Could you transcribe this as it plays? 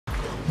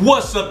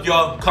What's up,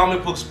 y'all?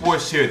 Comic Book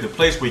Sports here, the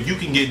place where you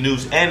can get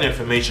news and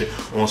information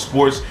on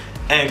sports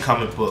and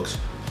comic books.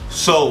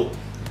 So,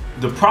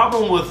 the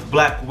problem with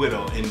Black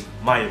Widow, in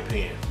my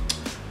opinion,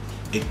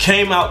 it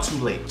came out too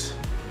late.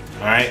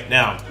 Alright,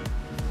 now,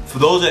 for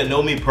those that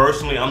know me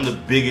personally, I'm the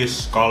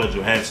biggest Scarlett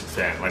Johansson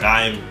fan. Like,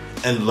 I am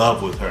in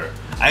love with her.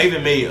 I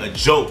even made a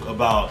joke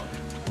about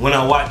when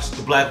I watch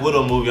the Black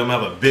Widow movie, I'm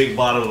gonna have a big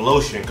bottle of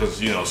lotion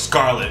because, you know,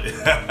 Scarlett.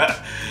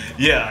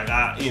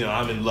 Yeah,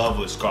 I'm in love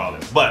with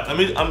Scarlett. But I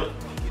mean, I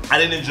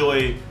didn't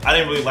really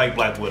like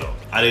Black Widow.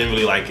 I didn't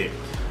really like it.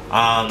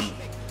 The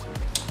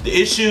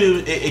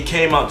issue, it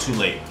came out too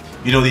late.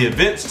 You know, the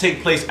events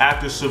take place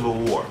after Civil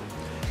War,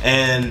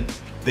 and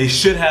they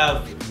should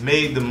have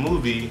made the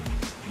movie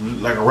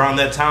like around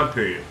that time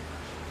period.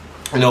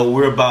 You know,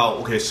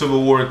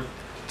 Civil War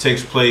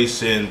takes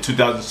place in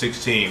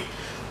 2016.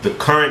 The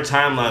current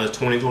timeline is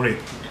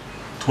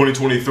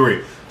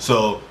 2023.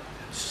 So,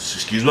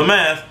 excuse my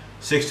math,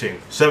 16,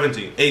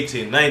 17,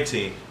 18,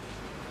 19,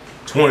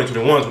 20,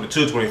 21,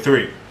 22,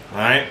 23.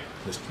 Alright?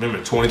 Remember,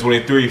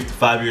 2023 is the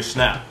 5-year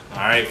snap.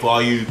 Alright? For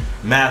all you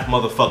math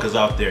motherfuckers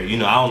out there. You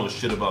know, I don't know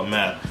shit about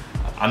math.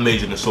 I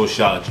majored in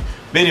sociology.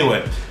 But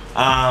anyway,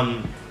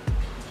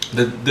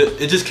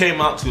 it just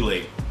came out too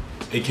late.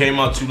 It came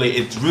out too late.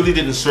 It really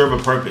didn't serve a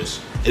purpose.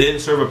 It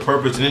didn't serve a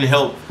purpose. It didn't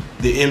help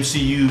the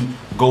MCU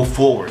go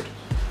forward.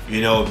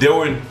 You know, there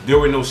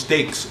were no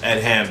stakes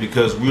at hand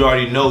because we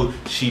already know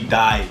she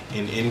died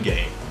in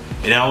Endgame.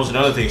 And that was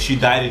another thing. She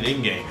died in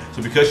Endgame.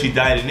 So because she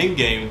died in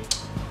Endgame,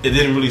 it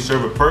didn't really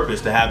serve a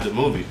purpose to have the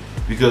movie.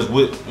 Because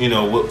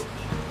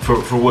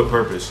for what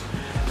purpose?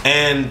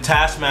 And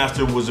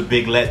Taskmaster was a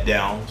big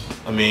letdown.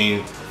 I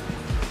mean,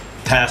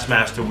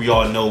 Taskmaster, we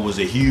all know, was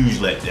a huge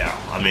letdown.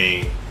 I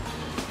mean,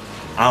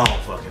 I don't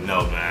fucking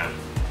know, man.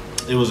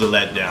 It was a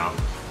letdown.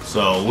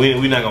 So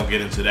we're not gonna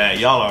get into that.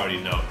 Y'all already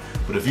know.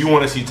 But if you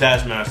want to see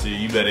Taskmaster,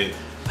 you better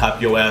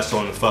hop your ass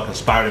on the fucking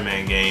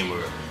Spider-Man game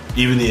or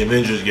even the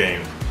Avengers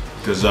game,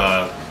 because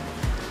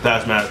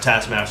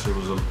Taskmaster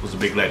was a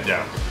big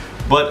letdown.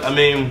 But I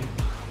mean,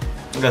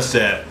 like I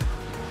said,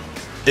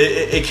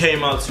 it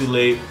came out too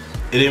late.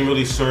 It didn't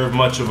really serve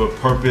much of a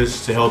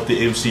purpose to help the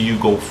MCU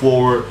go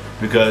forward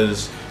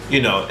because,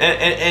 you know,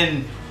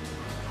 and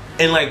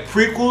like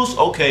prequels,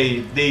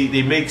 okay,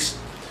 they make.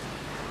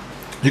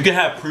 You can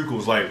have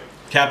prequels like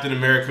Captain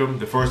America,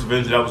 the First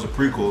Avenger, that was a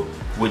prequel,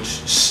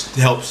 which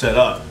helped set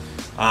up.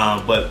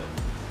 But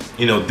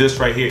you know, this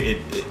right here,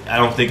 I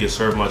don't think it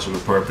served much of a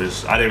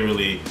purpose. I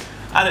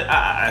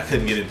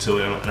couldn't get into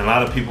it. And a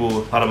lot of people,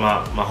 a lot of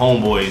my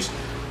homeboys,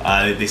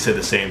 they said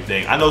the same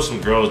thing. I know some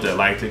girls that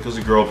liked it because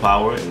of girl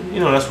power, and you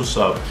know, that's what's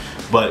up.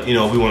 But you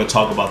know, if we want to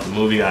talk about the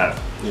movie,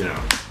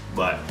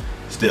 but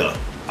still,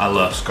 I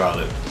love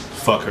Scarlett.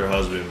 Fuck her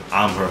husband.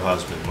 I'm her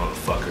husband,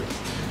 motherfucker.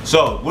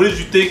 So, what did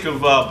you think of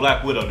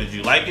Black Widow? Did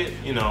you like it?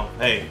 You know,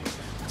 hey,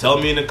 tell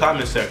me in the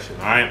comment section,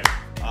 alright?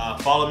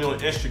 Follow me on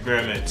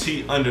Instagram at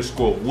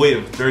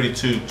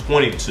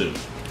T_William3222.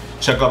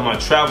 Check out my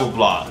travel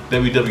blog,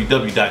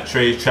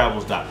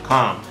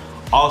 www.TreysTravels.com.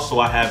 Also,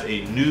 I have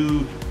a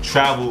new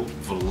travel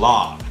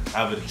vlog.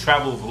 I have a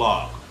travel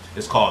vlog.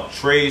 It's called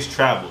Treys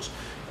Travels.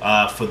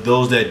 For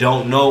those that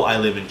don't know, I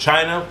live in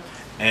China.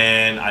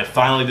 And I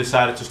finally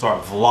decided to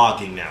start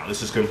vlogging now.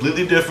 This is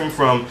completely different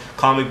from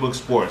Comic Book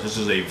Sports. This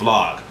is a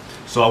vlog.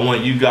 So I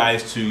want you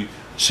guys to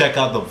check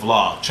out the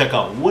vlog. Check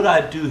out what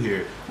I do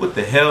here. What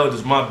the hell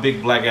does my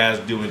big black ass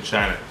do in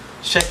China?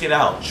 Check it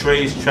out,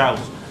 Treys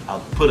Travels. I'll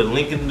put a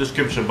link in the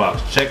description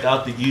box. Check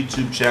out the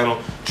YouTube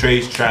channel,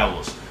 Treys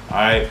Travels.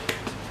 Alright,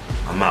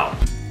 I'm out.